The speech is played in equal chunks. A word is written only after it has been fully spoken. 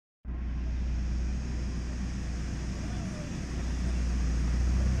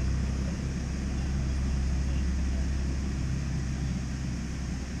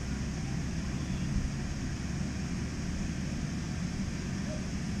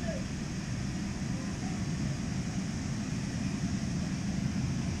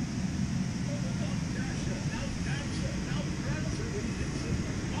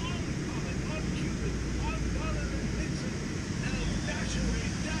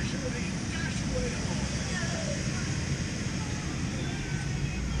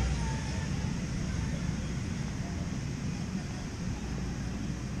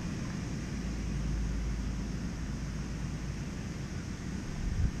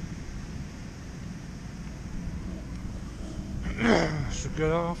So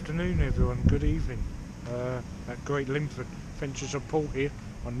good afternoon everyone, good evening. At Great Linford Adventures of Paul here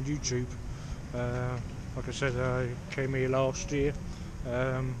on YouTube. Like I said, I came here last year.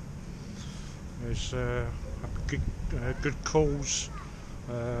 There's good calls.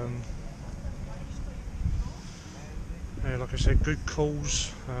 Um, like I said, good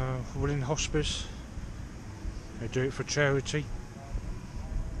calls. Willing Hospice. They do it for charity.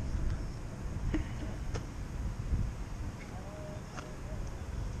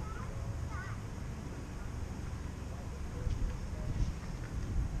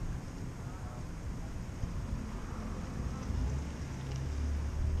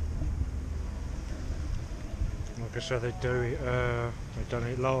 Like I said, they do it. They done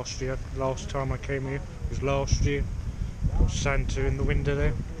it last year. Last time I came here was last year. Got Santa in the window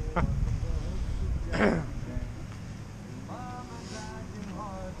there.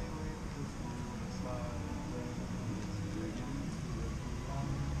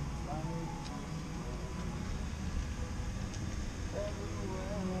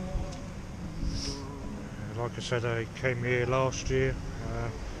 Like I said, I came here last year.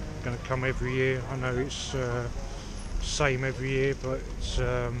 Going to come every year. I know it's same every year, but it's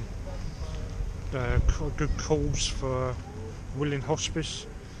good calls for Willing Hospice.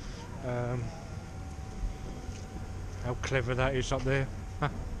 How clever that is up there.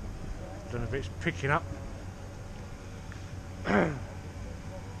 Don't know if it's picking up. Got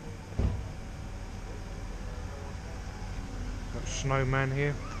snowman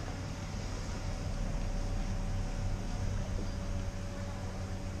here.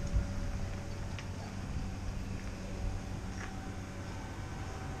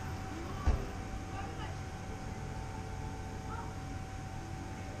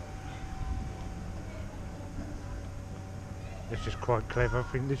 This is quite clever. I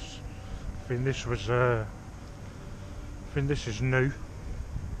think this is new.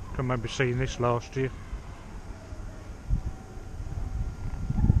 I can remember seeing this last year.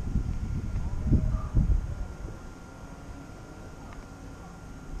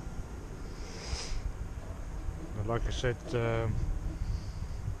 But like I said,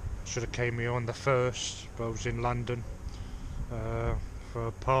 should have came here on the 1st, but I was in London for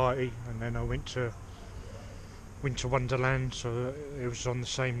a party, and then I went to Winter Wonderland, so it was on the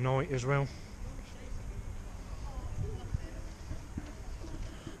same night as well.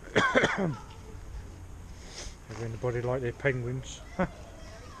 Anybody like their penguins?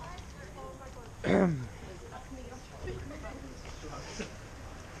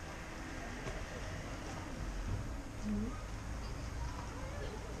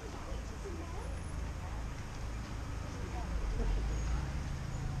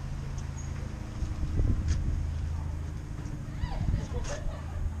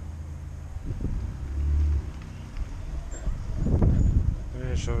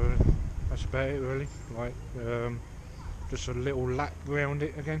 Yeah, so that's about it really. Like just a little lap round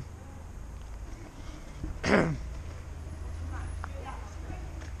it again.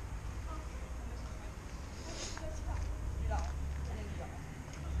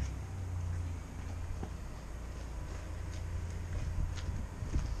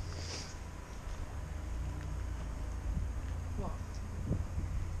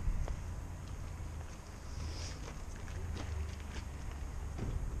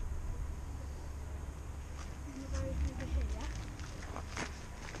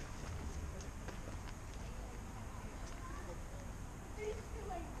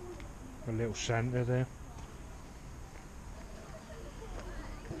 A little Santa there.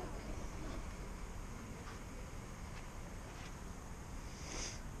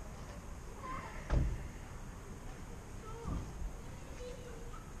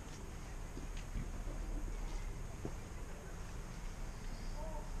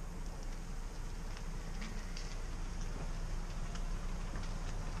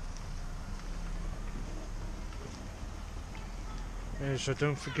 Yeah, so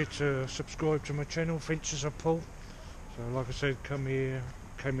don't forget to subscribe to my channel, Adventures of Paul. So like I said, I come here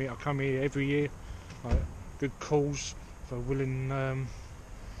every year. Good calls for Willing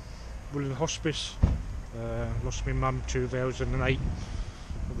Hospice. Lost my mum 2008.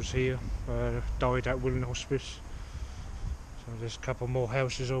 I was here. Died at Willing Hospice. So there's a couple more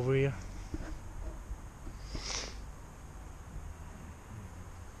houses over here.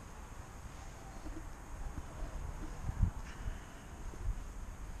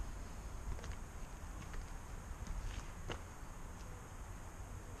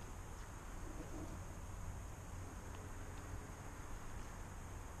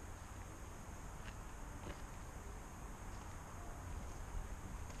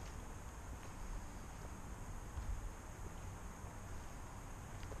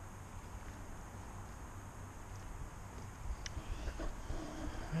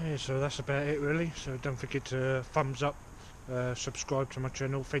 Yeah, so that's about it really. So don't forget to thumbs up, subscribe to my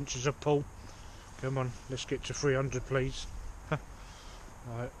channel, Fences of Paul. Come on, let's get to 300 please.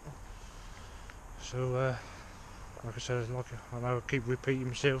 Right. So like I said, I know I keep repeating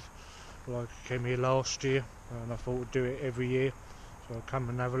myself, like I came here last year and I thought I'd do it every year, so I'll come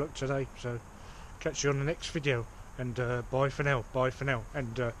and have a look today. So catch you on the next video, and bye for now,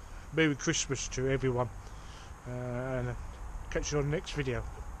 and Merry Christmas to everyone, and catch you on the next video.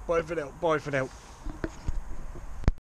 Bye for now.